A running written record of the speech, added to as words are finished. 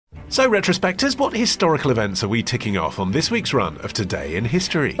So, retrospectors, what historical events are we ticking off on this week's run of Today in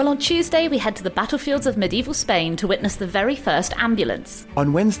History? Well, on Tuesday, we head to the battlefields of medieval Spain to witness the very first ambulance.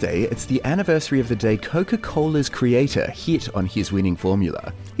 On Wednesday, it's the anniversary of the day Coca-Cola's creator hit on his winning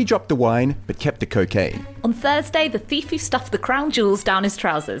formula. He dropped the wine, but kept the cocaine. On Thursday, the thief who stuffed the crown jewels down his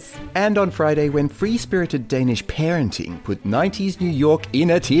trousers. And on Friday, when free-spirited Danish parenting put 90s New York in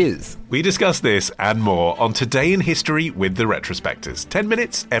a tears. We discuss this and more on Today in History with the Retrospectors. 10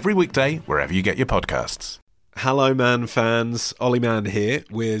 minutes every weekday, wherever you get your podcasts. Hello, Man fans. Ollie Mann here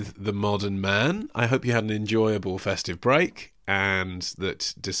with The Modern Man. I hope you had an enjoyable festive break and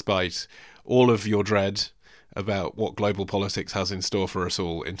that despite all of your dread about what global politics has in store for us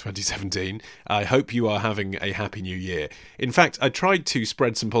all in 2017, I hope you are having a happy new year. In fact, I tried to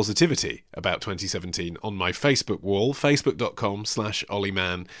spread some positivity about 2017 on my Facebook wall,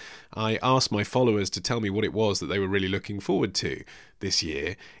 facebook.com/OllieMann. I asked my followers to tell me what it was that they were really looking forward to this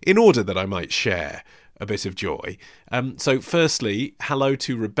year, in order that I might share a bit of joy. So firstly, hello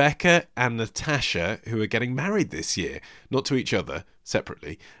to Rebecca and Natasha, who are getting married this year, not to each other,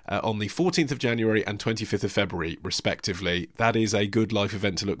 separately, on the 14th of January and 25th of February, respectively. That is a good life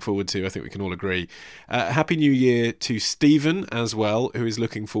event to look forward to, I think we can all agree. Happy New Year to Stephen as well, who is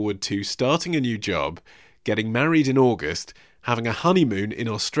looking forward to starting a new job, getting married in August, having a honeymoon in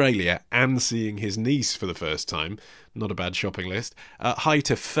Australia and seeing his niece for the first time. Not a bad shopping list. Hi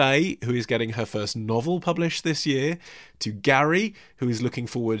to Faye, who is getting her first novel published this year. To Gary, who is looking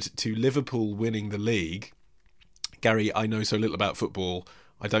forward to Liverpool winning the league. Gary, I know so little about football.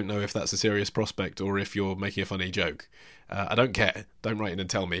 I don't know if that's a serious prospect or if you're making a funny joke. I don't care. Don't write in and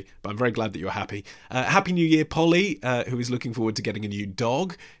tell me. But I'm very glad that you're happy. Happy New Year, Polly, who is looking forward to getting a new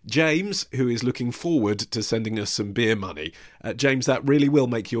dog. James, who is looking forward to sending us some beer money. James, that really will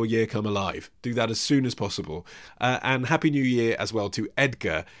make your year come alive. Do that as soon as possible. And Happy New Year as well to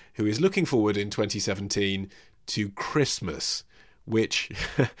Edgar, who is looking forward in 2017 to Christmas, which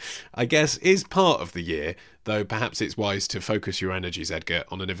I guess is part of the year, though perhaps it's wise to focus your energies, Edgar,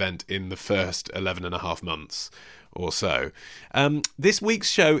 on an event in the first 11 and a half months or so. This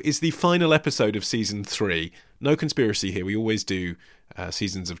week's show is the final episode of Season 3. No conspiracy here, we always do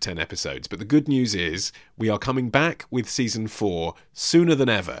seasons of 10 episodes. But the good news is we are coming back with Season 4 sooner than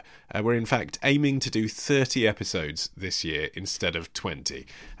ever. We're in fact aiming to do 30 episodes this year instead of 20.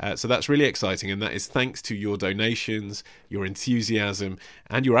 So that's really exciting, and that is thanks to your donations, your enthusiasm,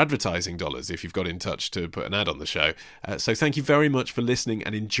 and your advertising dollars if you've got in touch to put an ad on the show. So thank you very much for listening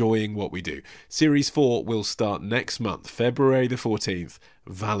and enjoying what we do. Series 4 will start next month, February the 14th,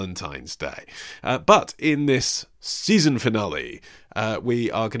 Valentine's Day. But in this season finale,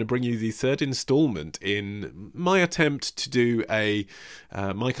 we are going to bring you the third instalment in my attempt to do a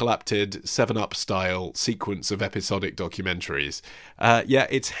Michael Apted 7-Up style sequence of episodic documentaries.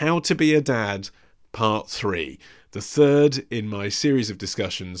 It's How to Be a Dad Part 3. The third in my series of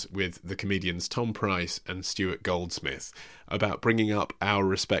discussions with the comedians Tom Price and Stuart Goldsmith about bringing up our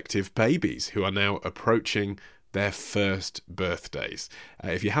respective babies who are now approaching their first birthdays.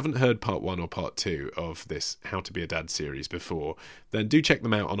 If you haven't heard part 1 or part 2 of this How to Be a Dad series before, then do check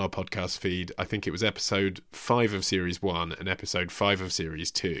them out on our podcast feed. I think it was episode 5 of series 1 and episode 5 of series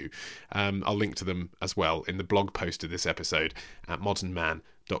 2. I'll link to them as well in the blog post of this episode at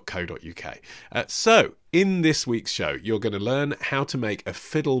modernman.co.uk. So, in this week's show, you're going to learn how to make a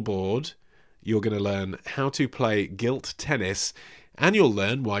fiddle board, you're going to learn how to play gilt tennis, and you'll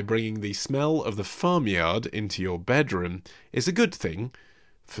learn why bringing the smell of the farmyard into your bedroom is a good thing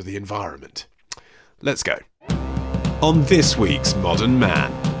for the environment. Let's go. On this week's Modern Man.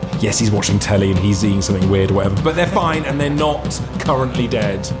 Yes, he's watching telly and he's eating something weird or whatever, but they're fine and they're not currently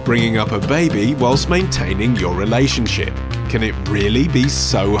dead. Bringing up a baby whilst maintaining your relationship. Can it really be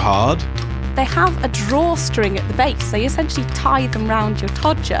so hard? They have a drawstring at the base, so you essentially tie them round your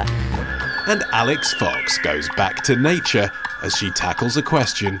todger. And Alex Fox goes back to nature as she tackles a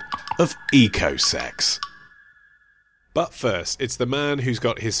question of eco-sex. But first, it's the man who's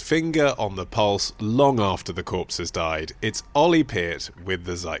got his finger on the pulse long after the corpse has died. It's Ollie Peart with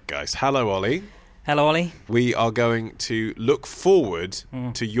the Zeitgeist. Hello, Ollie. Hello, Ollie. We are going to look forward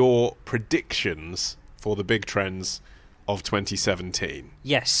to your predictions for the big trends of 2017.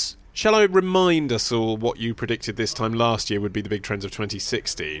 Yes. Shall I remind us all what you predicted this time last year would be the big trends of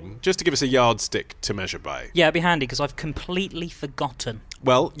 2016, just to give us a yardstick to measure by? Yeah, it'd be handy, because I've completely forgotten.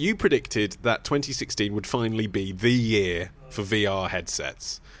 Well, you predicted that 2016 would finally be the year for VR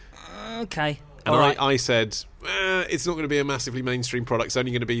headsets. Okay. And All right. I said, it's not going to be a massively mainstream product, it's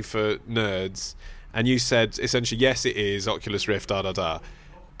only going to be for nerds. And you said, essentially, yes, it is, Oculus Rift, da-da-da.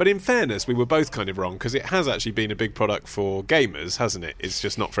 But in fairness, we were both kind of wrong, because it has actually been a big product for gamers, hasn't it? It's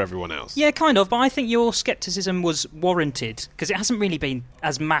just not for everyone else. Yeah, kind of, but I think your scepticism was warranted, because it hasn't really been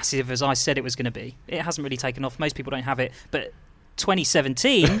as massive as I said it was going to be. It hasn't really taken off. Most people don't have it, but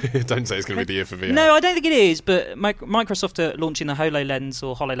 2017... Don't say it's going to be the year for VR. No, I don't think it is, but Microsoft are launching the HoloLens,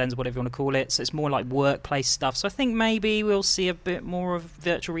 or HoloLens, whatever you want to call it, so it's more like workplace stuff. So I think maybe we'll see a bit more of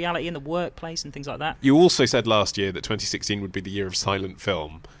virtual reality in the workplace and things like that. You also said last year that 2016 would be the year of silent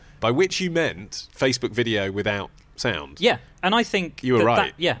film, by which you meant Facebook video without sound. Yeah, and I think... You were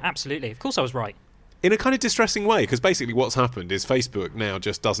right. Yeah, absolutely. Of course I was right. In a kind of distressing way, because basically what's happened is Facebook now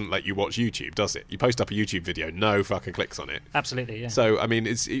just doesn't let you watch YouTube, does it? You post up a YouTube video, no fucking clicks on it. Absolutely, yeah. So, I mean,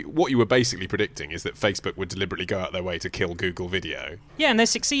 what you were basically predicting is that Facebook would deliberately go out their way to kill Google Video. Yeah, and they're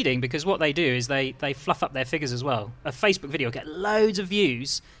succeeding, because what they do is they fluff up their figures as well. A Facebook video will get loads of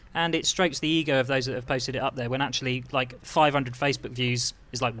views, and it strokes the ego of those that have posted it up there, when actually, like, 500 Facebook views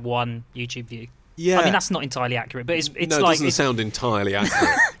is like one YouTube view. Yeah. I mean, that's not entirely accurate, but it's no, it like... doesn't sound entirely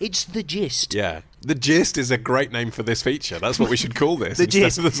accurate. It's the gist. Yeah. The Gist is a great name for this feature. That's what we should call this. The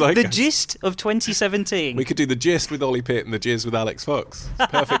Gist. Of the Zeitgeist. The Gist of 2017. We could do The Gist with Ollie Pitt and The Jizz with Alex Fox.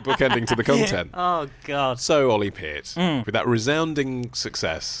 Perfect bookending to the content. Oh, God. So, Ollie Pitt, with that resounding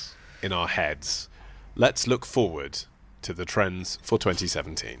success in our heads, let's look forward to the trends for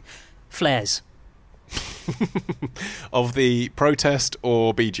 2017. Flares. Of the protest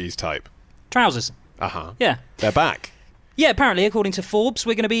or Bee Gees type? Trousers. Uh-huh. Yeah. They're back. Yeah, apparently, according to Forbes,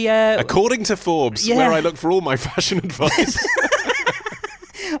 we're going to be... According to Forbes, Yeah. where I look for all my fashion advice.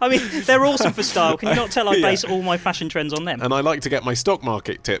 I mean, they're awesome for style. Can you not tell I Yeah. base all my fashion trends on them? And I like to get my stock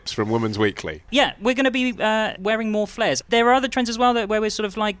market tips from Women's Weekly. Yeah, we're going to be wearing more flares. There are other trends as well where we're sort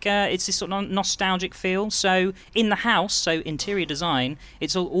of like, it's this sort of nostalgic feel. So in the house, so interior design,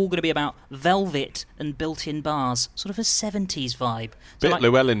 it's all going to be about velvet and built-in bars, sort of a 70s vibe. So Bit like,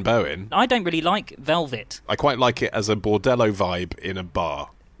 Llewellyn Bowen. I don't really like velvet. I quite like it as a bordello vibe in a bar.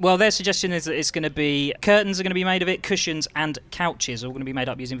 Well, their suggestion is that it's going to be... Curtains are going to be made of it, cushions and couches are all going to be made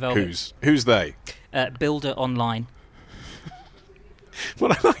up using velvet. Who's they? Builder Online.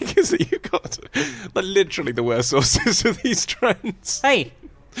 What I like is that you've got like, literally the worst sources of these trends. Hey,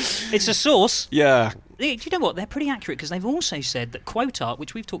 it's a source. Yeah. Do you know what? They're pretty accurate, because they've also said that quote art,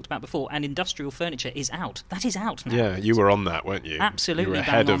 which we've talked about before, and industrial furniture is out. That is out now. Yeah, you were on that, weren't you? Absolutely You were bang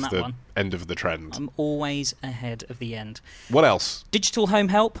ahead on of that the one. end of the trend. I'm always ahead of the end. What else? Digital home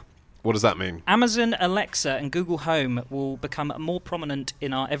help. What does that mean? Amazon Alexa and Google Home will become more prominent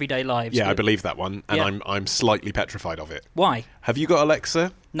in our everyday lives. Yeah, I believe that one, and Yeah. I'm slightly petrified of it. Why? Have you got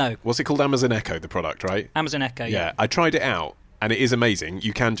Alexa? No. What's it called? Amazon Echo, the product, right? Amazon Echo. Yeah, I tried it out, and it is amazing.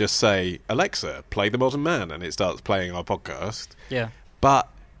 You can just say, Alexa, play The Modern Man, and it starts playing our podcast. Yeah. But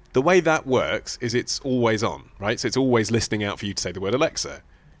the way that works is it's always on, right? So it's always listening out for you to say the word Alexa,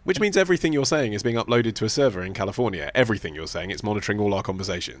 which means everything you're saying is being uploaded to a server in California. Everything you're saying, it's monitoring all our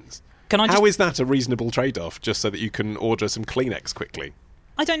conversations. How is that a reasonable trade-off, just so that you can order some Kleenex quickly?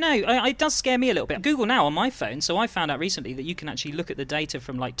 I don't know. It does scare me a little bit. Google Now on my phone, so I found out recently that you can actually look at the data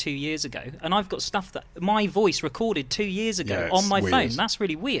from like 2 years ago, and I've got stuff that my voice recorded 2 years ago Yeah, on my weird. phone. That's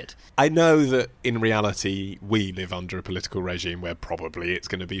really weird. I know that in reality we live under a political regime where probably it's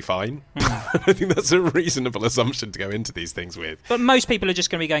going to be fine. I think that's a reasonable assumption to go into these things with. But most people are just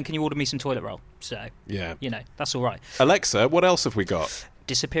going to be going, can you order me some toilet roll? So, Yeah. you know, that's all right. Alexa, what else have we got?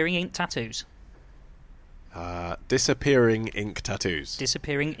 Disappearing ink tattoos. Disappearing ink tattoos.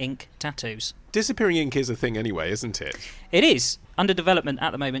 Disappearing ink tattoos. Disappearing ink is a thing anyway, isn't it? It is under development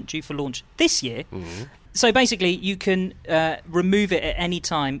at the moment, due for launch this year. Mm-hmm. So basically, you can remove it at any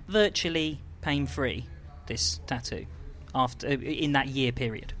time, virtually pain-free, this tattoo, after in that year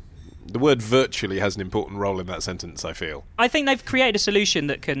period. The word virtually has an important role in that sentence, I feel. I think they've created a solution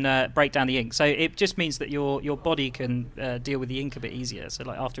that can break down the ink. So it just means that your body can deal with the ink a bit easier. So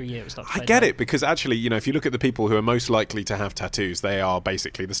like after a year, it starts to I fade get out. it, because actually, you know, if you look at the people who are most likely to have tattoos, they are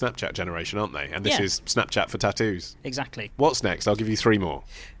basically the Snapchat generation, aren't they? And this Yeah. is Snapchat for tattoos. Exactly. What's next? I'll give you 3 more.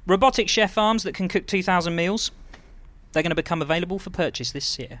 Robotic chef arms that can cook 2,000 meals. They're going to become available for purchase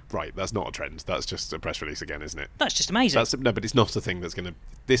this year. Right, that's not a trend. That's just a press release again, isn't it? That's just amazing. No, but it's not a thing that's going to...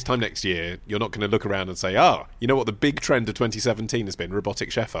 This time next year, you're not going to look around and say, you know what the big trend of 2017 has been?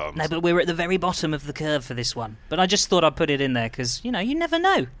 Robotic chef arms. No, but we're at the very bottom of the curve for this one. But I just thought I'd put it in there because, you know, you never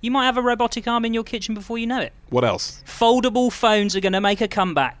know. You might have a robotic arm in your kitchen before you know it. What else? Foldable phones are going to make a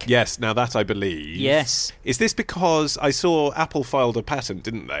comeback. Yes, now that I believe. Yes. Is this because I saw Apple filed a patent,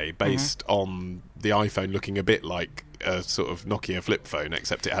 didn't they, based on the iPhone looking a bit like a sort of Nokia flip phone,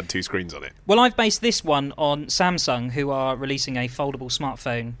 except it had 2 screens on it? Well, I've based this one on Samsung, who are releasing a foldable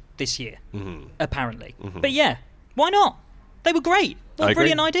smartphone this year, apparently. But yeah, why not? They were great. What a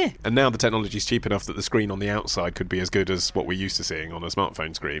brilliant idea. And now the technology's cheap enough that the screen on the outside could be as good as what we're used to seeing on a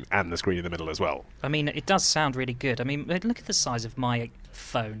smartphone screen, and the screen in the middle as well. I mean, it does sound really good. I mean, look at the size of my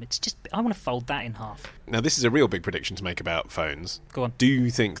phone. It's just, I want to fold that in half. Now, this is a real big prediction to make about phones. Go on. Do you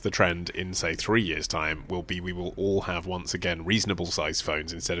think the trend in, say, 3 years' time will be we will all have, once again, reasonable-sized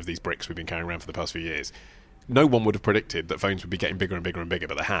phones instead of these bricks we've been carrying around for the past few years? No one would have predicted that phones would be getting bigger and bigger and bigger,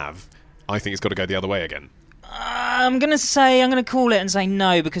 but they have. I think it's got to go the other way again. I'm going to call it and say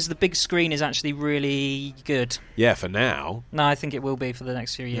no, because the big screen is actually really good. Yeah, for now. No, I think it will be for the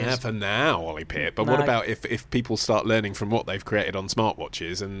next few years. Yeah, for now, Ollie Peart. But No. what about if people start learning from what they've created on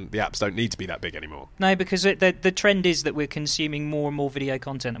smartwatches and the apps don't need to be that big anymore? No, because the trend is that we're consuming more and more video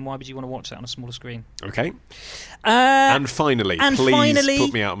content, and why would you want to watch that on a smaller screen? Okay. And finally, please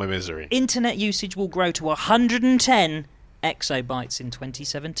put me out of my misery. Internet usage will grow to 110 exabytes in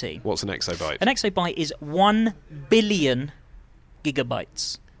 2017. What's an exabyte? An exabyte is 1 billion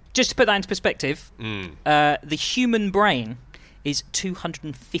gigabytes. Just to put that into perspective, the human brain is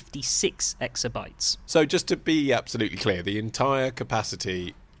 256 exabytes. So just to be absolutely clear, the entire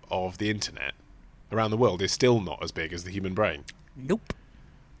capacity of the internet around the world is still not as big as the human brain. Nope.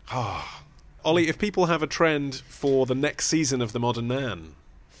 Ollie, if people have a trend for the next season of The Modern Man...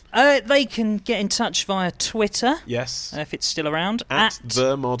 They can get in touch via Twitter. Yes. If it's still around. At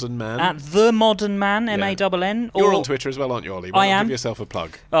The Modern Man. At The Modern Man, M-A-N-N. You're on Twitter as well, aren't you, Ollie? I am. Give yourself a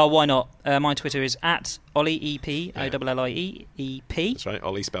plug. Oh, why not? My Twitter is at Ollie EP, O-L-L-I-E-E-P. That's right,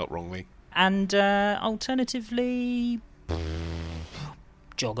 Ollie spelt wrongly. And alternatively...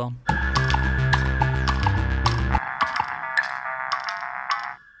 jog on.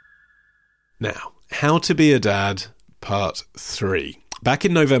 Now, How to Be a Dad, Part 3. Back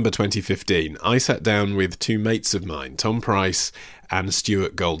in November 2015, I sat down with two mates of mine, Tom Price and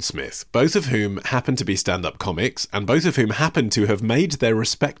Stuart Goldsmith, both of whom happen to be stand-up comics, and both of whom happen to have made their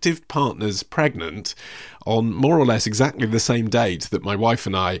respective partners pregnant on more or less exactly the same date that my wife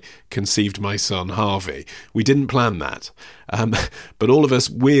and I conceived my son Harvey. We didn't plan that, but all of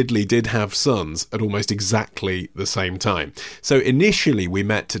us weirdly did have sons at almost exactly the same time. So initially we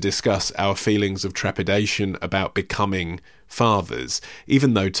met to discuss our feelings of trepidation about becoming fathers.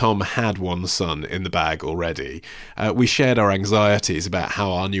 Even though Tom had one son in the bag already, we shared our anxieties about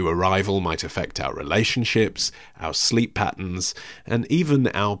how our new arrival might affect our relationships, our sleep patterns, and even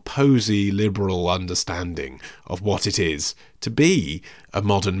our posy liberal understanding of what it is to be a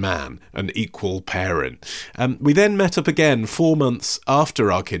modern man, an equal parent. We then met up again 4 months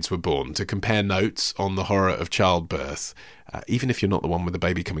after our kids were born to compare notes on the horror of childbirth. Even if you're not the one with the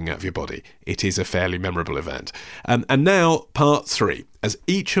baby coming out of your body, it is a fairly memorable event. And now, part 3. As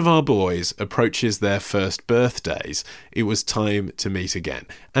each of our boys approaches their first birthdays, it was time to meet again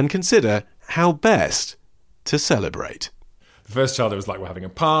and consider how best to celebrate. The first child, it was like we're having a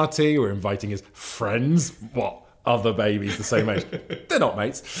party, we're inviting his friends. What? Other babies the same age. They're not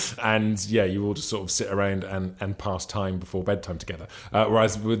mates. And yeah, you all just sort of sit around and pass time before bedtime together.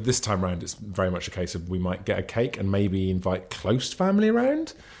 Whereas with this time round, it's very much a case of we might get a cake and maybe invite close family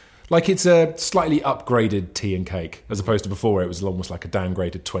around. Like it's a slightly upgraded tea and cake, as opposed to before where it was almost like a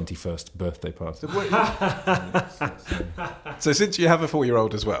downgraded 21st birthday party. So since you have a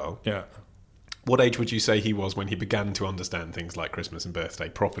 4-year-old as well, Yeah. what age would you say he was when he began to understand things like Christmas and birthday,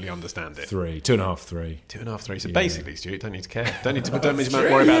 properly understand it? 3, 2.5, 3. 2.5, 3. So basically, Stuart, don't need to care. Don't need to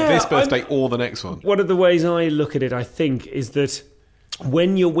worry about this birthday or the next one. One of the ways I look at it, I think, is that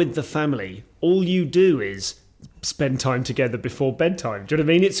when you're with the family, all you do is spend time together before bedtime. Do you know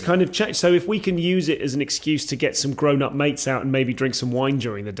what I mean? It's kind of changed. So if we can use it as an excuse to get some grown-up mates out and maybe drink some wine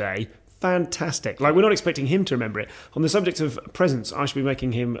during the day, fantastic. Like, we're not expecting him to remember it. On the subject of presents, I should be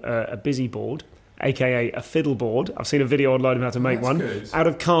making him a busy board, aka a fiddle board. I've seen a video online of how to make one. Good. Out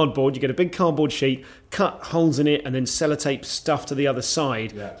of cardboard, you get a big cardboard sheet, cut holes in it, and then sellotape stuff to the other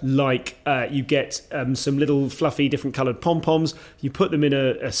side. Yeah. Like you get some little fluffy, different coloured pom-poms. You put them in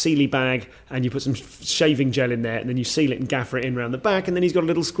a Sealy bag, and you put some shaving gel in there, and then you seal it and gaffer it in around the back, and then he's got a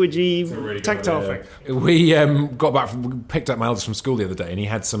little squidgy tactile thing. We picked up my eldest from school the other day, and he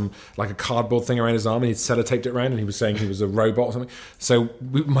had some like a cardboard thing around his arm, and he'd sellotaped it around, and he was saying he was a robot or something. So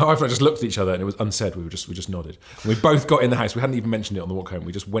my wife and I just looked at each other, and it was unsaid. We just nodded. And we both got in the house. We hadn't even mentioned it on the walk home.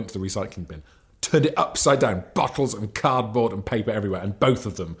 We just went to the recycling bin, turned it upside down, bottles and cardboard and paper everywhere, and both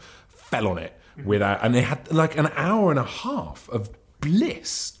of them fell on it and they had like an hour and a half of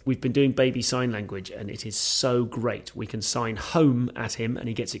bliss. We've been doing baby sign language and it is so great. We can sign home at him and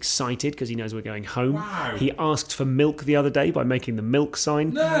he gets excited because he knows we're going home. Wow. He asked for milk the other day by making the milk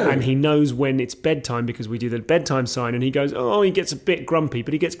sign. No. And he knows when it's bedtime because we do the bedtime sign, and he goes, oh, he gets a bit grumpy,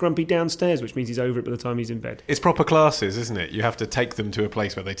 but he gets grumpy downstairs, which means he's over it by the time he's in bed. It's proper classes, isn't it? You have to take them to a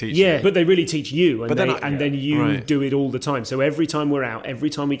place where they teach Yeah, you. but they really teach you, and, But then you Right. do it all the time. So every time we're out,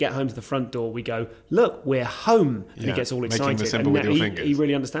 every time we get home to the front door, we go, look, we're home. And he Yeah, gets all making excited. the symbol and with your he, fingers. he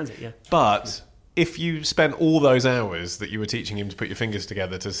really understands it, yeah. But if you spent all those hours that you were teaching him to put your fingers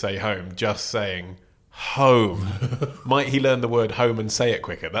together to say home, just saying home, might he learn the word home and say it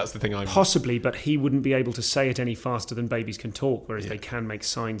quicker? That's the thing I'm... Possibly, but he wouldn't be able to say it any faster than babies can talk, whereas they can make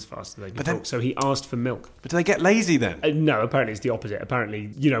signs faster than they can then- talk. So he asked for milk. But do they get lazy then? No, apparently it's the opposite. Apparently,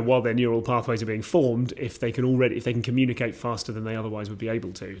 while their neural pathways are being formed, if they can communicate faster than they otherwise would be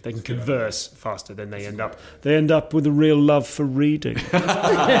able to, they can converse faster, then they end up with a real love for reading.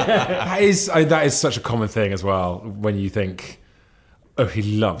 That is such a common thing as well when you think, oh, he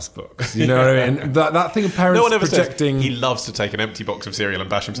loves books. You know what I mean? That thing of parents No one ever projecting... says he loves to take an empty box of cereal and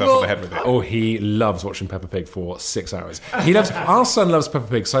bash himself on the head with it. Oh, he loves watching Peppa Pig for 6 hours. Our son loves Peppa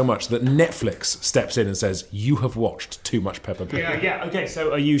Pig so much that Netflix steps in and says, you have watched too much Peppa Pig. Yeah, okay,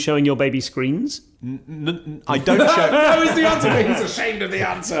 so are you showing your baby screens? I don't show... No, is the answer. He's ashamed of the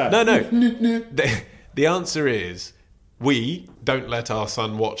answer. No. The answer is we don't let our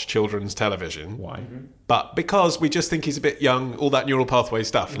son watch children's television. Why? But because we just think he's a bit young, all that neural pathway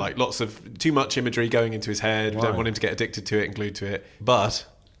stuff, like lots of too much imagery going into his head. We don't want him to get addicted to it and glued to it. But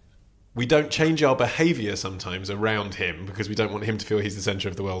we don't change our behaviour sometimes around him because we don't want him to feel he's the centre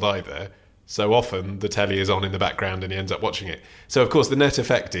of the world either. So often the telly is on in the background and he ends up watching it. So of course the net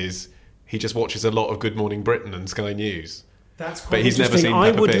effect is he just watches a lot of Good Morning Britain and Sky News. That's quite But he's never interesting.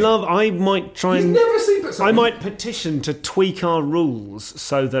 seen Peppa Pig. I might try and... never seen Peppa Pig. I might petition to tweak our rules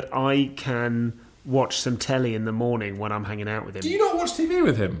so that I can watch some telly in the morning when I'm hanging out with him. Do you not watch TV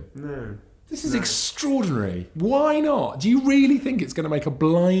with him? No. This is extraordinary. Why not? Do you really think it's going to make a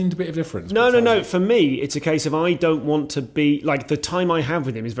blind bit of difference? No. For me, it's a case of I don't want to be... Like, the time I have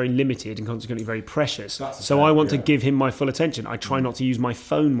with him is very limited and consequently very precious. So I want to give him my full attention. I try not to use my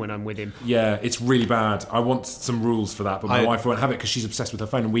phone when I'm with him. Yeah, it's really bad. I want some rules for that, but my wife won't have it because she's obsessed with her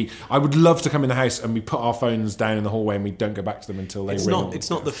phone. And I would love to come in the house and we put our phones down in the hallway and we don't go back to them until they ring. It's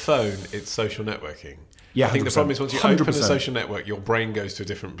not the phone, it's social networking. Yeah, I think 100%. the problem is once you open a 100%. social network, your brain goes to a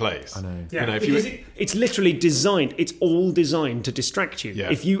different place. I know. Yeah, If because it's literally designed. It's all designed to distract you. Yeah.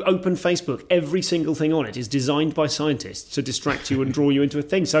 If you open Facebook, every single thing on it is designed by scientists to distract you and draw you into a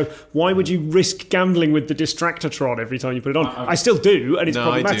thing. So why would you risk gambling with the distractotron every time you put it on? I still do, and it's No, I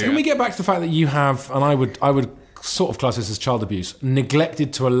problematic. do. Can we get back to the fact that you have, and I would sort of class this as child abuse,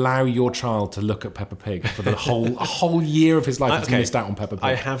 neglected to allow your child to look at Peppa Pig for the whole year of his life? He's missed out on Peppa Pig.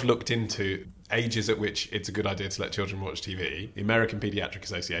 I have looked into ages at which it's a good idea to let children watch TV. The American Pediatric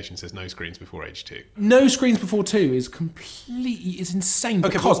Association says no screens before age 2. No screens before 2 is insane.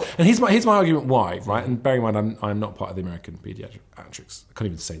 Okay, Because, but- and here's my argument why, right? And bearing in mind, I'm not part of the American Pediatrics. I can't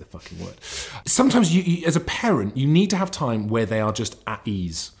even say the fucking word. Sometimes you, as a parent, you need to have time where they are just at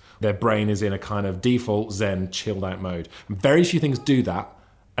ease. Their brain is in a kind of default Zen, chilled out mode. And very few things do that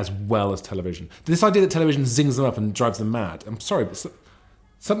as well as television. This idea that television zings them up and drives them mad, I'm sorry, but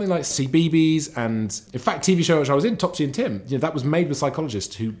something like CBeebies and, in fact, TV show which I was in, Topsy and Tim, that was made with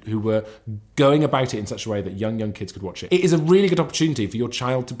psychologists who were going about it in such a way that young kids could watch it. It is a really good opportunity for your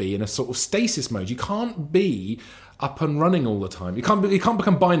child to be in a sort of stasis mode. You can't be up and running all the time. You can't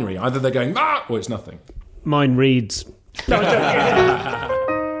become binary. Either they're going, or it's nothing. Mine reads. No, I don't.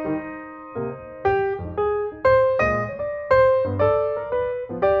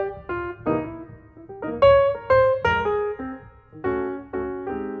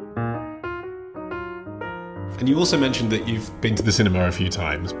 And you also mentioned that you've been to the cinema a few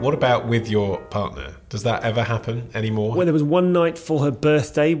times. What about with your partner? Does that ever happen anymore? Well, there was one night for her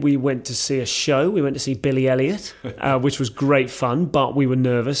birthday, we went to see a show. We went to see Billy Elliot, which was great fun, but we were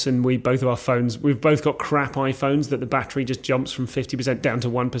nervous and we've both got crap iPhones that the battery just jumps from 50% down to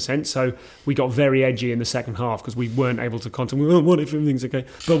 1%. So we got very edgy in the second half because we weren't able to contemplate, what if everything's okay?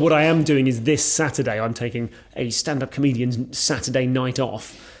 But what I am doing is this Saturday, I'm taking a stand-up comedian's Saturday night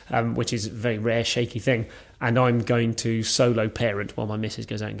off, which is a very rare, shaky thing. And I'm going to solo parent while my missus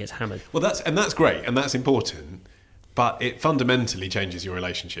goes out and gets hammered. Well, that's great and that's important, but it fundamentally changes your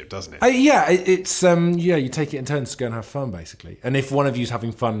relationship, doesn't it? It's you take it in turns to go and have fun, basically. And if one of you's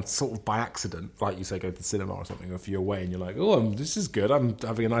having fun sort of by accident, like you say, go to the cinema or something, or if you're away and you're like, this is good, I'm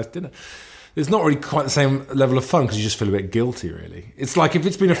having a nice dinner, it's not really quite the same level of fun because you just feel a bit guilty, really. It's like if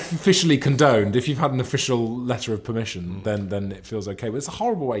it's been officially condoned, if you've had an official letter of permission, then it feels okay. But it's a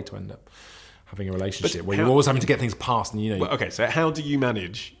horrible way to end up having a relationship where you're always having to get things passed. And Well, okay, so how do you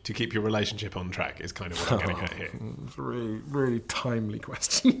manage to keep your relationship on track is kind of what I'm getting at here. It's a really, really timely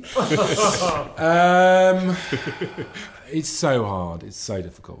question. It's so hard. It's so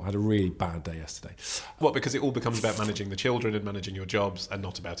difficult. I had a really bad day yesterday. What, because it all becomes about managing the children and managing your jobs and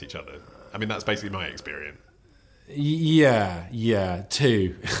not about each other? I mean, that's basically my experience. Yeah,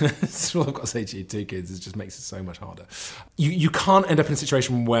 two. That's all I've got to say to you. 2 kids, it just makes it so much harder. You can't end up in a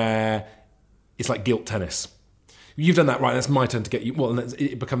situation where it's like guilt tennis. You've done that, right? That's my turn to get you. Well, and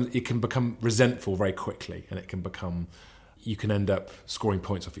it can become resentful very quickly, and you can end up scoring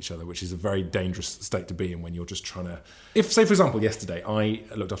points off each other, which is a very dangerous state to be in when you're just trying to... If, say, for example, yesterday, I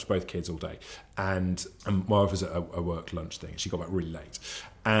looked after both kids all day, and my wife was at a work lunch thing, and she got back really late.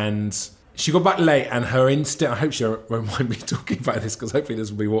 And she got back late, and her instinct... I hope she won't mind me talking about this, because hopefully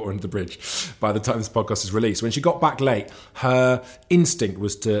this will be water under the bridge by the time this podcast is released. When she got back late, her instinct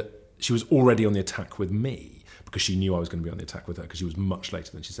was she was already on the attack with me, because she knew I was going to be on the attack with her, because she was much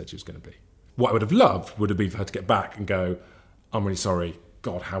later than she said she was going to be. What I would have loved would have been for her to get back and go, I'm really sorry.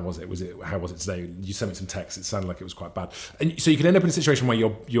 God, how was it? How was it today? You sent me some texts. It sounded like it was quite bad. And so you can end up in a situation where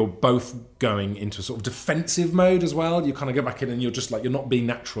you're both going into a sort of defensive mode as well. You kind of go back in and you're just like, you're not being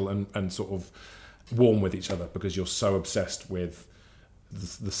natural and sort of warm with each other because you're so obsessed with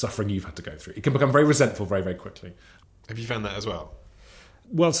the suffering you've had to go through. It can become very resentful very, very quickly. Have you found that as well?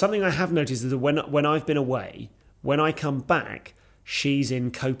 Well, something I have noticed is that when I've been away, when I come back, she's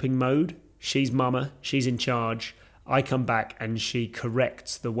in coping mode. She's mama. She's in charge. I come back and she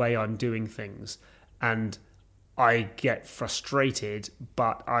corrects the way I'm doing things. And I get frustrated,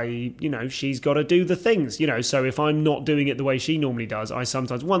 but she's got to do the things, So if I'm not doing it the way she normally does, I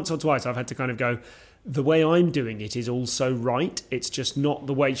sometimes, once or twice, I've had to kind of go, the way I'm doing it is also right. It's just not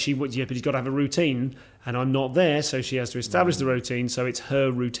the way she would. Yeah, but he's got to have a routine, and I'm not there, so she has to establish the routine. So it's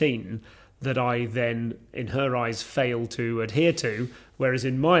her routine that I then, in her eyes, fail to adhere to. Whereas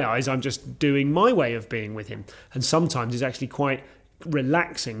in my eyes, I'm just doing my way of being with him. And sometimes it's actually quite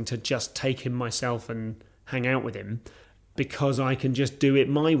relaxing to just take him myself and hang out with him, because I can just do it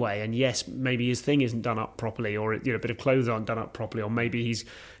my way. And yes, maybe his thing isn't done up properly, or a bit of clothes aren't done up properly, or maybe he's,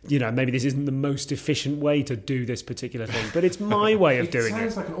 maybe this isn't the most efficient way to do this particular thing, but it's my way of doing it. It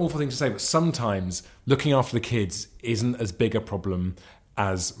sounds like an awful thing to say, but sometimes looking after the kids isn't as big a problem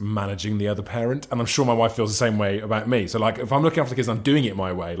as managing the other parent. And I'm sure my wife feels the same way about me. So like, if I'm looking after the kids, I'm doing it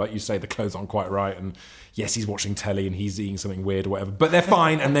my way. Like you say, the clothes aren't quite right, and yes, he's watching telly and he's eating something weird or whatever, but they're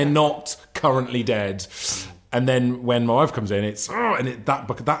fine and they're not currently dead. And then when my wife comes in, it's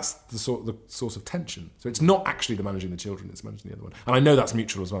that's the source of tension. So it's not actually the managing the children; it's managing the other one. And I know that's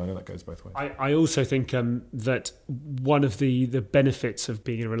mutual as well. I know that goes both ways. I also think that one of the benefits of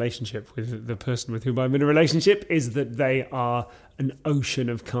being in a relationship with the person with whom I'm in a relationship is that they are an ocean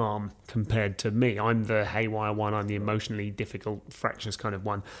of calm compared to me. I'm the haywire one. I'm the emotionally difficult, fractious kind of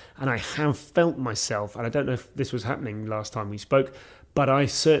one. And I have felt myself, and I don't know if this was happening last time we spoke, but I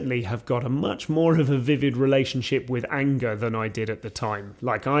certainly have got a much more of a vivid relationship with anger than I did at the time.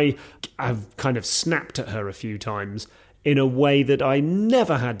 Like, I have kind of snapped at her a few times in a way that I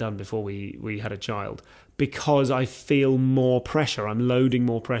never had done before we had a child, because I feel more pressure. I'm loading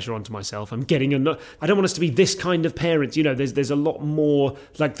more pressure onto myself. I'm getting I don't want us to be this kind of parents. There's a lot more,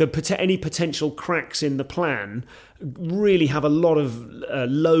 like any potential cracks in the plan really have a lot of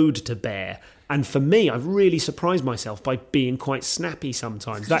load to bear. And for me, I've really surprised myself by being quite snappy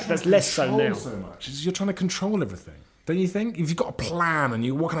sometimes. That's less so now. So much. You're trying to control everything, don't you think? If you've got a plan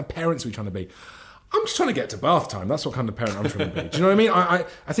and what kind of parents are we trying to be? I'm just trying to get to bath time. That's what kind of parent I'm trying to be. Do you know what I mean?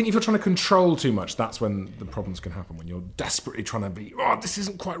 I think if you're trying to control too much, that's when the problems can happen, when you're desperately trying to be, this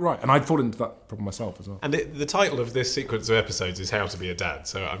isn't quite right. And I'd fallen into that problem myself as well. And the title of this sequence of episodes is How to Be a Dad.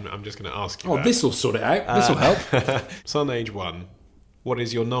 So I'm just going to ask you this will sort it out. This will help. Son age 1, what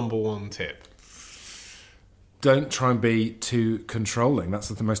is your number one tip? Don't try and be too controlling. That's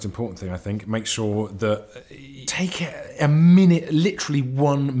the most important thing, I think. Make sure that take it a minute, literally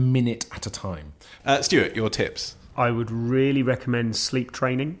 1 minute at a time. Stuart, your tips? I would really recommend sleep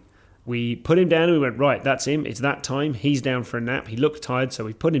training. We put him down and we went, right, that's him. It's that time. He's down for a nap. He looked tired, so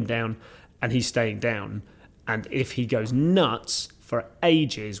we put him down and he's staying down. And if he goes nuts for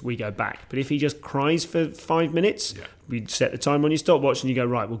ages, we go back. But if he just cries for 5 minutes, we set the time on your stopwatch and you go,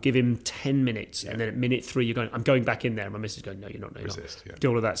 right, we'll give him 10 minutes. And then at minute 3, you're going, I'm going back in there. And my missus is going, no, you're not. No, you're Resist, not. Do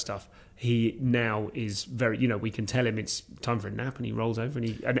all of that stuff. He now is very, we can tell him it's time for a nap, and he rolls over.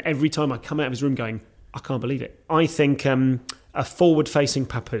 And every time I come out of his room going, I can't believe it. I think a forward-facing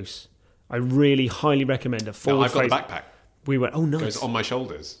papoose. I really highly recommend a full. No, I've got a backpack. We went, oh, nice. Goes on my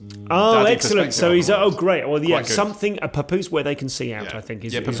shoulders. Oh, Daddy excellent. So he's, oh, great. Well, yeah, Quite good. something, a papoose where they can see out, I think.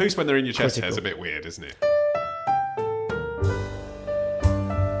 Papoose when they're in your chest hair critical. is a bit weird, isn't it?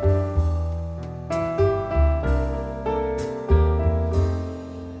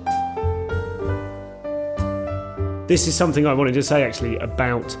 This is something I wanted to say, actually,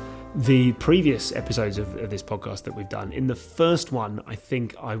 about the previous episodes of this podcast that we've done. In the first one, I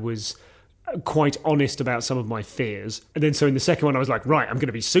think I was quite honest about some of my fears. And then so in the second one, I was like, right, I'm going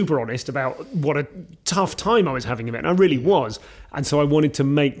to be super honest about what a tough time I was having of it. And I really was. And so I wanted to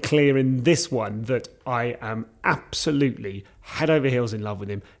make clear in this one that I am absolutely head over heels in love with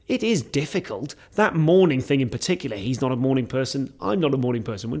him. It is difficult. That morning thing in particular, he's not a morning person. I'm not a morning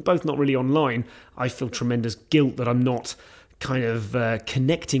person. We're both not really online. I feel tremendous guilt that I'm not kind of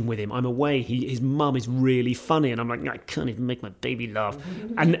connecting with him. I'm away. His mum is really funny, and I'm like, I can't even make my baby laugh.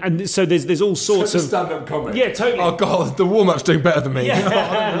 And so there's all sorts of stand-up comedy. Yeah, totally. Oh god, the warm-up's doing better than me.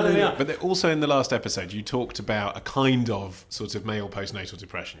 Yeah. But also in the last episode, you talked about a kind of sort of male postnatal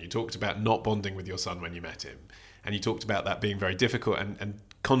depression. You talked about not bonding with your son when you met him. And you talked about that being very difficult and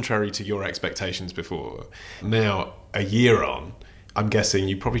contrary to your expectations before. Now, a year on, I'm guessing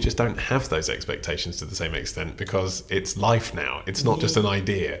you probably just don't have those expectations to the same extent because it's life now. It's not just an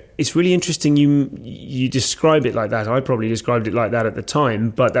idea. It's really interesting you describe it like that. I probably described it like that at the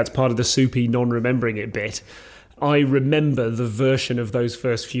time, but that's part of the soupy non-remembering it bit. I remember the version of those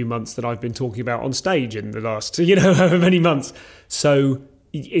first few months that I've been talking about on stage in the last, however many months. So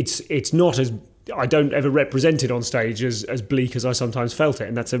it's not as... I don't ever represent it on stage as bleak as I sometimes felt it,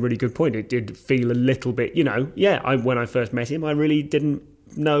 and that's a really good point. It did feel a little bit, when I first met him, I really didn't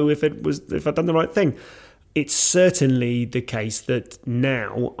know if I'd done the right thing. It's certainly the case that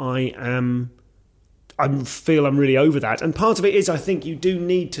now I feel I'm really over that, and part of it is I think you do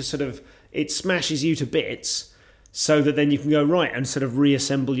need to sort of, it smashes you to bits so that then you can go right and sort of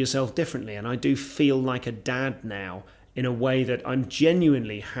reassemble yourself differently, and I do feel like a dad now in a way that I'm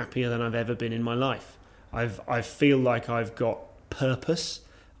genuinely happier than I've ever been in my life. I feel like I've got purpose.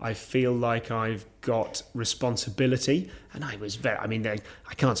 I feel like I've got responsibility. And I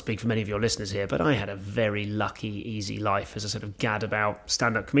can't speak for many of your listeners here, but I had a very lucky, easy life as a sort of gad-about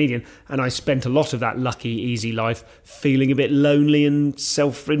stand-up comedian. And I spent a lot of that lucky, easy life feeling a bit lonely and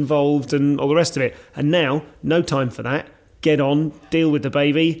self-involved and all the rest of it. And now, no time for that. Get on, deal with the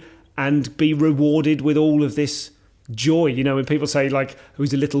baby, and be rewarded with all of this joy. When people say like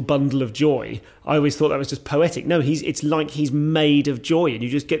who's a little bundle of joy, I always thought that was just poetic. No, it's like he's made of joy, and you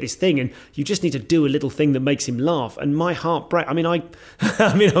just get this thing and you just need to do a little thing that makes him laugh. And my heart breaks.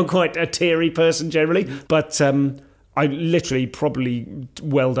 I'm quite a teary person generally, but I literally probably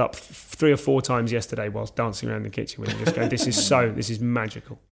welled up 3 or 4 times yesterday whilst dancing around the kitchen with him, just going, this is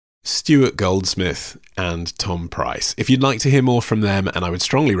magical. Stuart Goldsmith and Tom Price. If you'd like to hear more from them, and I would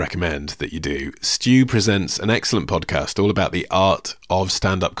strongly recommend that you do, Stu presents an excellent podcast all about the art of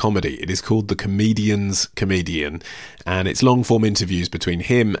stand-up comedy. It is called The Comedian's Comedian, and it's long-form interviews between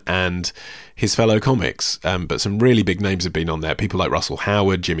him and his fellow comics, but some really big names have been on there. People like Russell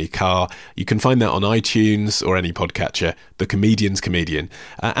Howard, Jimmy Carr. You can find that on iTunes or any podcatcher, The Comedian's Comedian.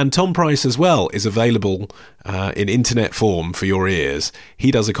 And Tom Price as well is available in internet form for your ears.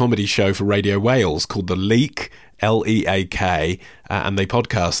 He does a comedy show for Radio Wales called The Leak, L-E-A-K, and they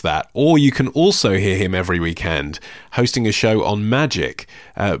podcast that. Or you can also hear him every weekend hosting a show on Magic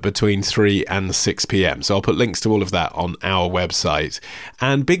between 3 and 6 p.m. So I'll put links to all of that on our website.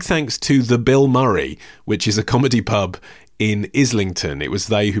 And big thanks to The Bill Murray, which is a comedy pub in Islington. It was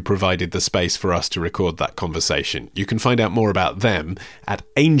they who provided the space for us to record that conversation. You can find out more about them at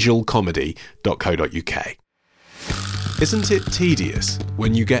angelcomedy.co.uk. Isn't it tedious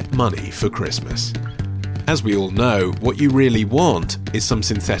when you get money for Christmas? As we all know, what you really want is some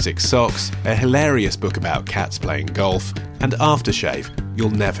synthetic socks, a hilarious book about cats playing golf, and aftershave you'll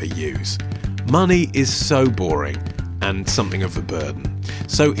never use. Money is so boring and something of a burden.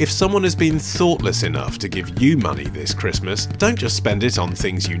 So if someone has been thoughtless enough to give you money this Christmas, don't just spend it on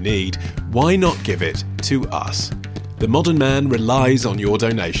things you need. Why not give it to us? The Modern Man relies on your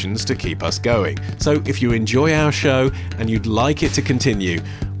donations to keep us going. So if you enjoy our show and you'd like it to continue,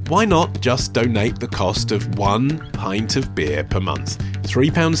 why not just donate the cost of 1 pint of beer per month?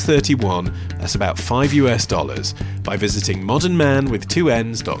 £3.31, that's about $5 by visiting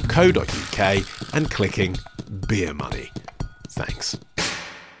modernmanwith2ns.co.uk and clicking Beer Money. Thanks.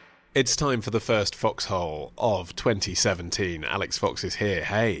 It's time for the first Foxhole of 2017. Alex Fox is here.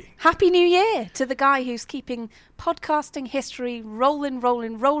 Hey. Happy New Year to the guy who's keeping podcasting history rolling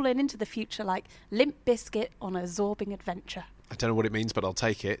into the future like Limp Bizkit on a zorbing adventure. I don't know what it means, but I'll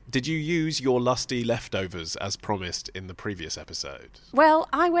take it. Did you use your lusty leftovers as promised in the previous episode? Well,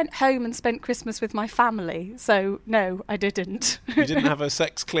 I went home and spent Christmas with my family, so no, I didn't. You didn't have a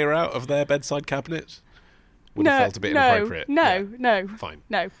sex clear out of their bedside cabinet? Would have felt a bit inappropriate. No. Fine.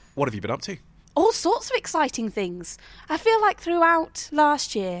 No. What have you been up to? All sorts of exciting things. I feel like throughout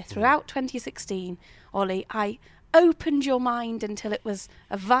last year, throughout 2016, Ollie, I opened your mind until it was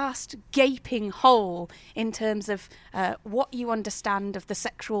a vast gaping hole in terms of what you understand of the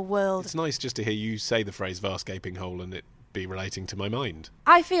sexual world. It's nice just to hear you say the phrase vast gaping hole and it be relating to my mind.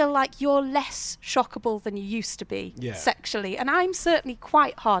 I feel like you're less shockable than you used to be sexually, and I'm certainly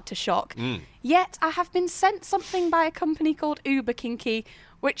quite hard to shock. Yet I have been sent something by a company called Uber Kinky,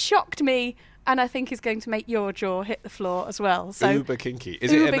 which shocked me, and I think is going to make your jaw hit the floor as well. So, Uber Kinky.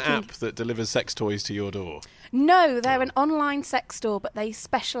 Is it an app that delivers sex toys to your door? No, they're an online sex store, but they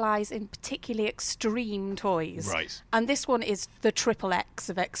specialise in particularly extreme toys. Right. And this one is the XXX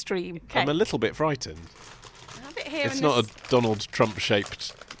of extreme. I'm a little bit frightened. I have it here. It's not a Donald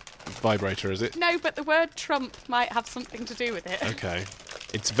Trump-shaped vibrator, is it? No, but the word Trump might have something to do with it. Okay.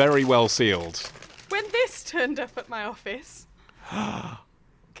 It's very well sealed. When this turned up at my office...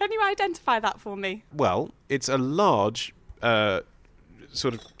 Can you identify that for me? Well, it's a large,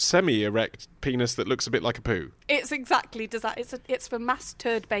 sort of semi-erect penis that looks a bit like a poo. It's exactly it's for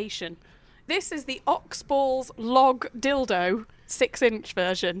masturbation. This is the Oxballs Log Dildo 6-inch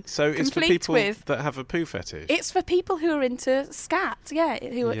version. So it's for people that have a poo fetish? It's for people who are into scat, who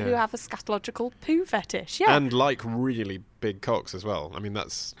have a scatological poo fetish, And like really big cocks as well. I mean,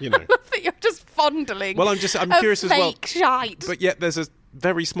 that's, you know... I love that you're just fondling I'm curious as well. Fake shite. But yet there's a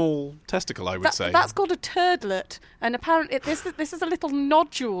very small testicle, I would say. That's called a turdlet, and apparently this is a little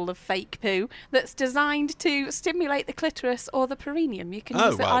nodule of fake poo that's designed to stimulate the clitoris or the perineum. You can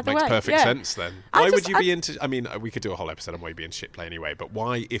use it either way. Makes perfect sense then. Why would you be into... I mean, we could do a whole episode on why you'd be into shit play anyway, but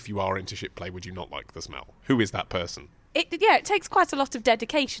why, if you are into shit play, would you not like the smell? Who is that person? It takes quite a lot of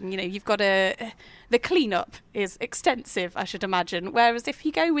dedication. You know, you've got the clean-up is extensive, I should imagine, whereas if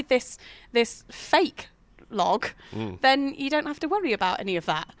you go with this fake log, then you don't have to worry about any of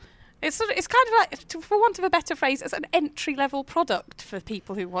that. It's kind of like, for want of a better phrase, it's an entry-level product for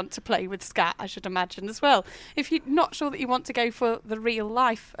people who want to play with scat, I should imagine, as well. If you're not sure that you want to go for the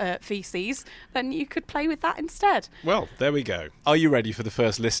real-life feces, then you could play with that instead. Well, there we go. Are you ready for the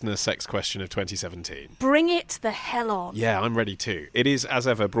first listener sex question of 2017? Bring it the hell on. Yeah, I'm ready too. It is, as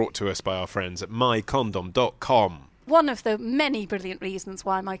ever, brought to us by our friends at mycondom.com. One of the many brilliant reasons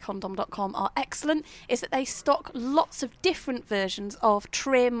why mycondom.com are excellent is that they stock lots of different versions of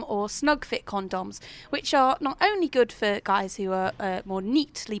trim or snug fit condoms, which are not only good for guys who are more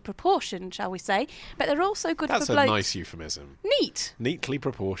neatly proportioned, shall we say, but they're also good for blokes. That's a nice euphemism. Neat. Neatly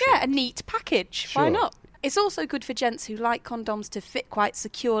proportioned. Yeah, a neat package. Sure. Why not? It's also good for gents who like condoms to fit quite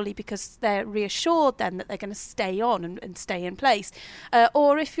securely because they're reassured then that they're going to stay on and stay in place.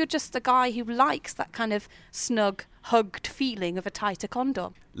 Or if you're just a guy who likes that kind of snug, hugged feeling of a tighter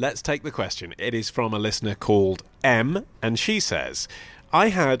condom. Let's take the question. It is from a listener called M, and she says, I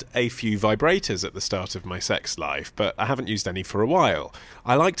had a few vibrators at the start of my sex life, but I haven't used any for a while.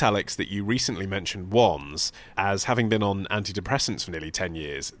 I liked, Alex, that you recently mentioned wands, as having been on antidepressants for nearly 10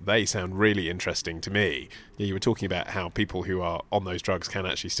 years, they sound really interesting to me. You were talking about how people who are on those drugs can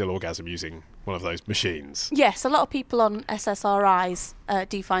actually still orgasm using one of those machines. Yes, a lot of people on SSRIs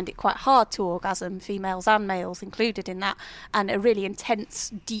do find it quite hard to orgasm, females and males included in that, and a really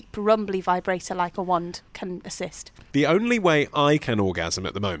intense, deep, rumbly vibrator like a wand can assist. The only way I can orgasm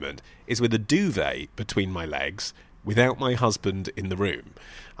at the moment is with a duvet between my legs without my husband in the room.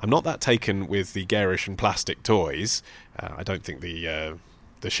 I'm not that taken with the garish and plastic toys. I don't think the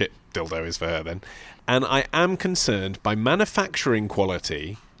shit dildo is for her then. And I am concerned by manufacturing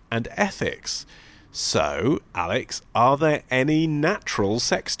quality and ethics. So, Alex, are there any natural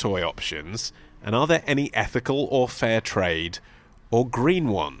sex toy options? And are there any ethical or fair trade or green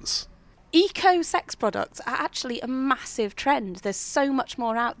ones? Eco-sex products are actually a massive trend. There's so much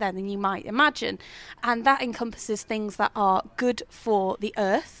more out there than you might imagine. And that encompasses things that are good for the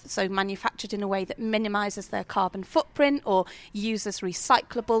earth, so manufactured in a way that minimises their carbon footprint or uses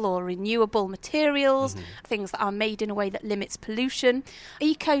recyclable or renewable materials, things that are made in a way that limits pollution.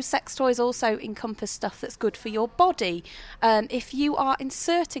 Eco-sex toys also encompass stuff that's good for your body. If you are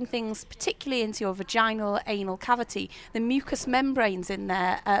inserting things, particularly into your vaginal or anal cavity, the mucous membranes in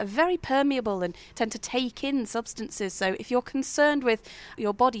there are very permeable and tend to take in substances. So if you're concerned with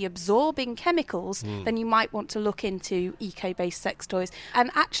your body absorbing chemicals, then you might want to look into eco-based sex toys.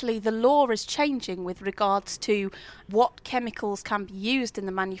 And actually the law is changing with regards to what chemicals can be used in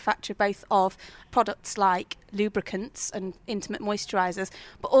the manufacture both of products like lubricants and intimate moisturisers,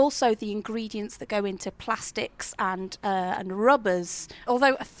 but also the ingredients that go into plastics and rubbers.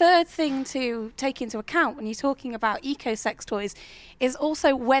 Although a third thing to take into account when you're talking about eco-sex toys is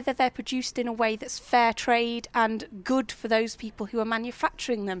also whether they're produced in a way that's fair trade and good for those people who are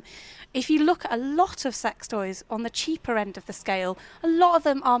manufacturing them. If you look at a lot of sex toys on the cheaper end of the scale, a lot of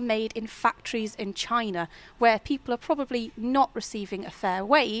them are made in factories in China, where people are probably not receiving a fair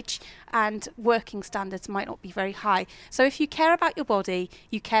wage and working standards might not be very high. So if you care about your body,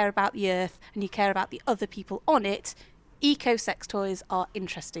 you care about the earth, and you care about the other people on it, eco-sex toys are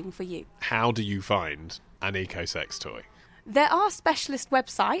interesting for you. How do you find an eco-sex toy? There are specialist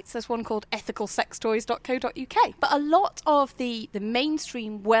websites. There's one called ethicalsextoys.co.uk. But a lot of the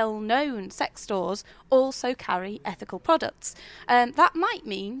mainstream, well-known sex stores also carry ethical products. That might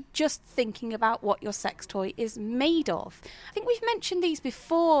mean just thinking about what your sex toy is made of. I think we've mentioned these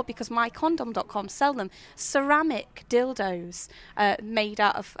before because mycondom.com sell them. Ceramic dildos made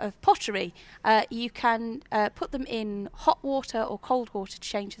out of pottery. You can put them in hot water or cold water to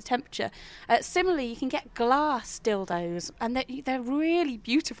change the temperature. Similarly, you can get glass dildos. And they're really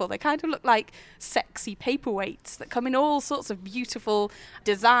beautiful. They kind of look like sexy paperweights that come in all sorts of beautiful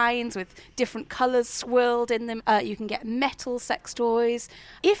designs with different colours swirled in them. You can get metal sex toys.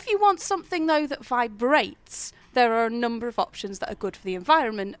 If you want something, though, that vibrates, there are a number of options that are good for the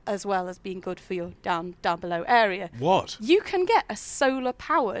environment as well as being good for your down below area. What? You can get a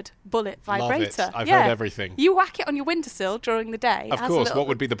solar-powered bullet vibrator. Love it. I've heard everything. You whack it on your windowsill during the day. Of course. What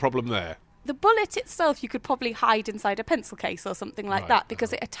would be the problem there? The bullet itself you could probably hide inside a pencil case or something like that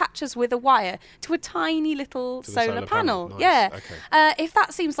because it attaches with a wire to a tiny little solar panel. Nice. Yeah. Okay. If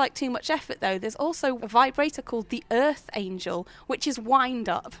that seems like too much effort, though, there's also a vibrator called the Earth Angel, which is wind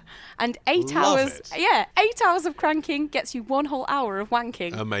up. And 8 hours of cranking gets you 1 whole hour of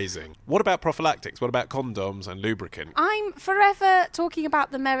wanking. Amazing. What about prophylactics? What about condoms and lubricant? I'm forever talking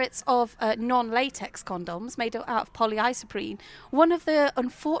about the merits of non-latex condoms made out of polyisoprene. One of the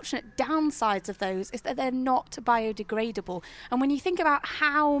unfortunate downsides of those is that they're not biodegradable. And when you think about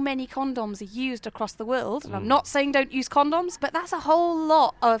how many condoms are used across the world, and I'm not saying don't use condoms, but that's a whole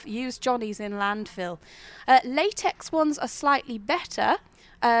lot of used johnnies in landfill. Latex ones are slightly better.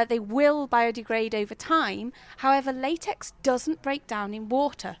 They will biodegrade over time. However, latex doesn't break down in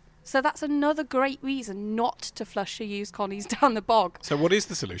water. So that's another great reason not to flush your used connies down the bog. So what is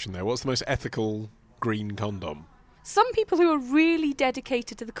the solution there? What's the most ethical green condom? Some people who are really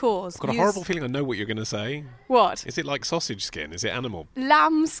dedicated to the cause I've got a horrible feeling I know what you're going to say. What? Is it like sausage skin? Is it animal?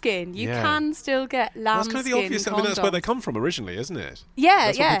 Lamb skin. You can still get lamb skin. That's kind of the obvious. Condoms. I mean, that's where they come from originally, isn't it? Yeah,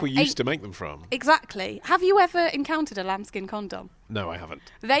 that's what people used to make them from. Exactly. Have you ever encountered a lambskin condom? No, I haven't.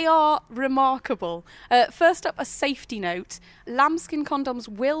 They are remarkable. First up, a safety note. Lambskin condoms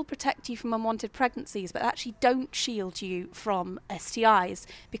will protect you from unwanted pregnancies, but actually don't shield you from STIs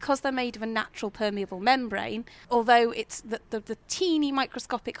because they're made of a natural permeable membrane. Although it's the teeny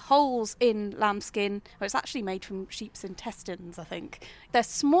microscopic holes in lambskin, well, it's actually made from sheep's intestines, I think. They're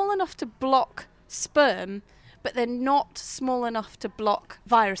small enough to block sperm, but they're not small enough to block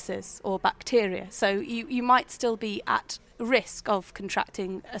viruses or bacteria. So you might still be at risk of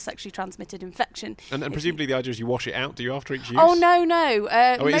contracting a sexually transmitted infection. And presumably the idea is you wash it out, do you, after each use? Oh, no.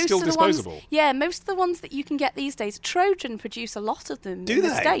 It's still disposable? Most of the ones that you can get these days, Trojan produce a lot of them in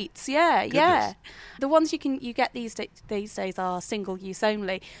the States. Yeah, Goodness. yeah. The ones you get these days are single use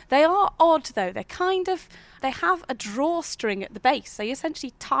only. They are odd, though. They have a drawstring at the base, so you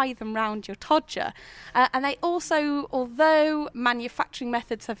essentially tie them round your todger. And they also, although manufacturing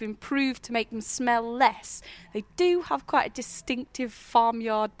methods have improved to make them smell less, they do have quite a distinctive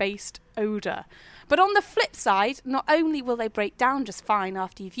farmyard-based odour. But on the flip side, not only will they break down just fine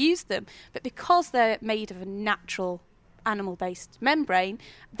after you've used them, but because they're made of a natural animal-based membrane,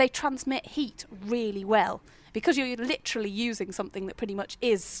 they transmit heat really well. Because you're literally using something that pretty much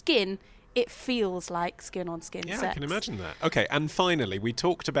is skin, it feels like skin-on-skin sex. Yeah, I can imagine that. Okay, and finally, we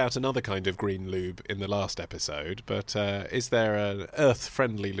talked about another kind of green lube in the last episode, but is there an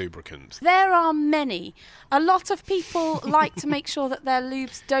earth-friendly lubricant? There are many. A lot of people like to make sure that their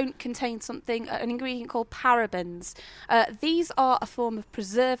lubes don't contain an ingredient called parabens. These are a form of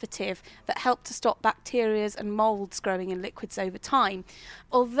preservative that help to stop bacteria and moulds growing in liquids over time.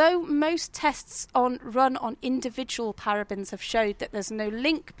 Although most tests run on individual parabens have showed that there's no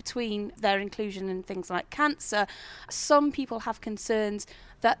link between their inclusion in things like cancer, some people have concerns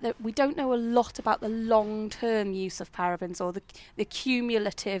that we don't know a lot about the long-term use of parabens or the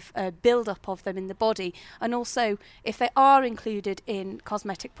cumulative build-up of them in the body. And also, if they are included in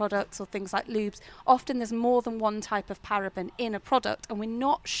cosmetic products or things like lubes, often there's more than one type of paraben in a product, and we're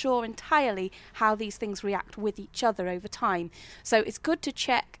not sure entirely how these things react with each other over time. So it's good to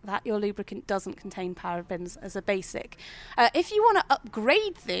check that your lubricant doesn't contain parabens as a basic. If you want to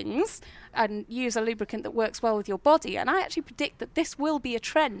upgrade things and use a lubricant that works well with your body, and I actually predict that this will be a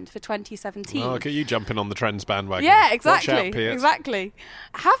trend for 2017. Oh, look at you jumping on the trends bandwagon. Yeah, exactly. Watch out, Piers. Exactly.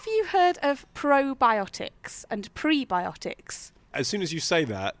 Have you heard of probiotics and prebiotics? As soon as you say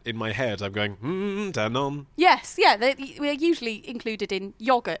that, in my head, I'm going, Danone. Yes, yeah, we're usually included in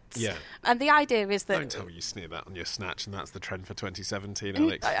yogurts. Yeah. And the idea is that... Don't tell me you sneer that on your snatch, and that's the trend for 2017,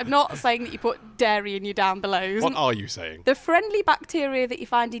 Alex. I'm not saying that you put dairy in your down belows. What are you saying? The friendly bacteria that you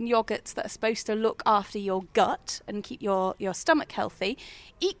find in yogurts that are supposed to look after your gut and keep your stomach healthy,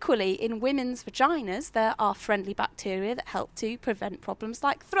 equally in women's vaginas, there are friendly bacteria that help to prevent problems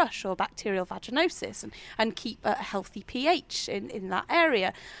like thrush or bacterial vaginosis and keep a healthy pH in that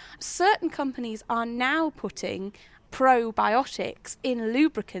area. Certain companies are now putting probiotics in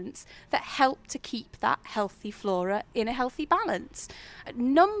lubricants that help to keep that healthy flora in a healthy balance. A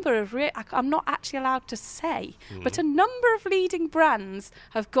number of I'm not actually allowed to say, but a number of leading brands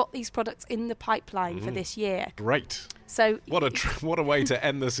have got these products in the pipeline for this year. Great. So what a way to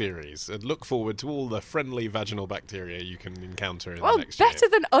end the series, and look forward to all the friendly vaginal bacteria you can encounter in the next year. Well, better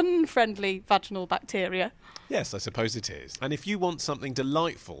than unfriendly vaginal bacteria. Yes, I suppose it is. And if you want something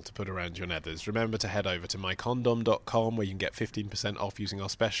delightful to put around your nethers, remember to head over to mycondom.com, where you can get 15% off using our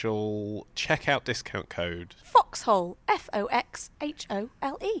special checkout discount code Foxhole, FOXHOLE.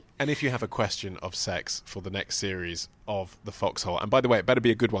 And if you have a question of sex for the next series of the Foxhole, and by the way, it better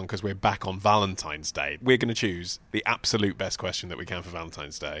be a good one because we're back on Valentine's Day. We're going to choose the absolute best question that we can for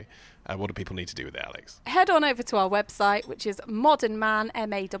Valentine's Day. What do people need to do with it, Alex? Head on over to our website, which is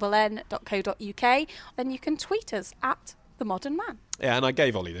modernman.co.uk. Then you can tweet us at The Modern Man. Yeah, and I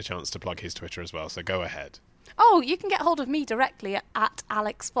gave Ollie the chance to plug his Twitter as well, so go ahead. Oh, you can get hold of me directly at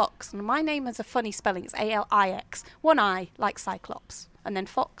Alex Fox. And my name has a funny spelling. It's ALIX. One I, like Cyclops. And then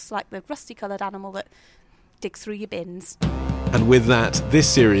Fox, like the rusty-coloured animal that digs through your bins. And with that, this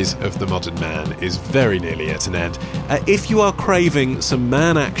series of The Modern Man is very nearly at an end. If you are craving some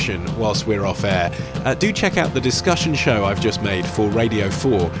man action whilst we're off air, do check out the discussion show I've just made for Radio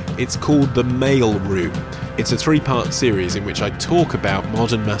 4. It's called The Male Room. It's a 3-part series in which I talk about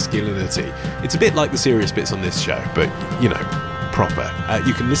modern masculinity. It's a bit like the serious bits on this show, but, you know, proper.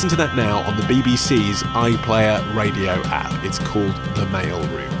 You can listen to that now on the BBC's iPlayer radio app. It's called The Male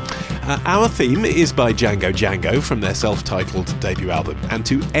Room. Our theme is by Django Django from their self-titled debut album. And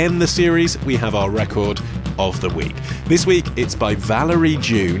to end the series, we have our record of the week. This week, it's by Valerie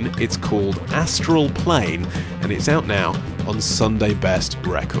June. It's called Astral Plane, and it's out now on Sunday Best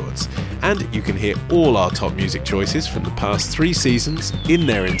Records. And you can hear all our top music choices from the past 3 seasons in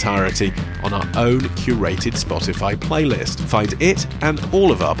their entirety on our own curated Spotify playlist. Find it and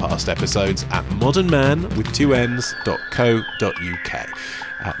all of our past episodes at modernman.co.uk.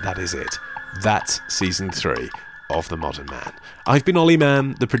 That is it. That's season 3 of The Modern Man. I've been Ollie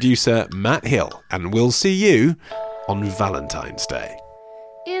Mann, the producer Matt Hill, and we'll see you on Valentine's Day.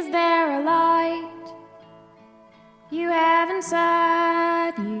 Is there a light you have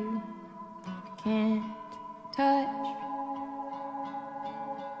inside you can't touch?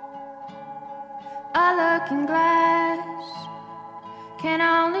 A looking glass can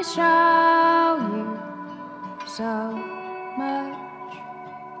only show you so much.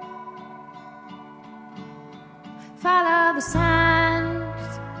 Follow the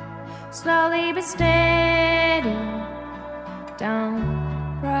signs, slowly but steady,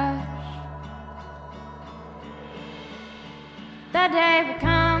 don't rush. The day will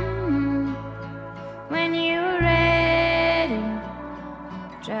come when you're ready,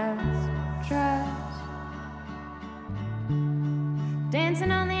 just trust.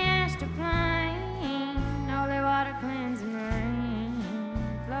 Dancing on the astral plane, holy water cleansing rain,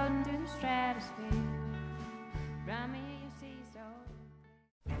 floating through the stratosphere.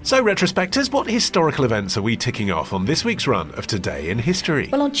 So, retrospectors, what historical events are we ticking off on this week's run of Today in History?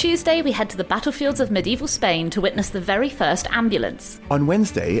 Well, on Tuesday, we head to the battlefields of medieval Spain to witness the very first ambulance. On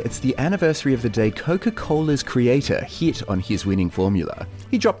Wednesday, it's the anniversary of the day Coca-Cola's creator hit on his winning formula.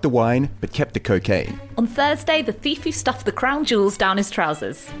 He dropped the wine, but kept the cocaine. On Thursday, the thief who stuffed the crown jewels down his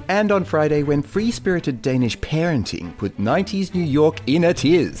trousers. And on Friday, when free-spirited Danish parenting put 90s New York in a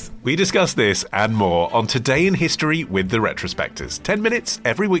tears. We discuss this and more on Today in History with the Retrospectors. 10 minutes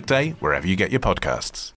every weekday, wherever you get your podcasts.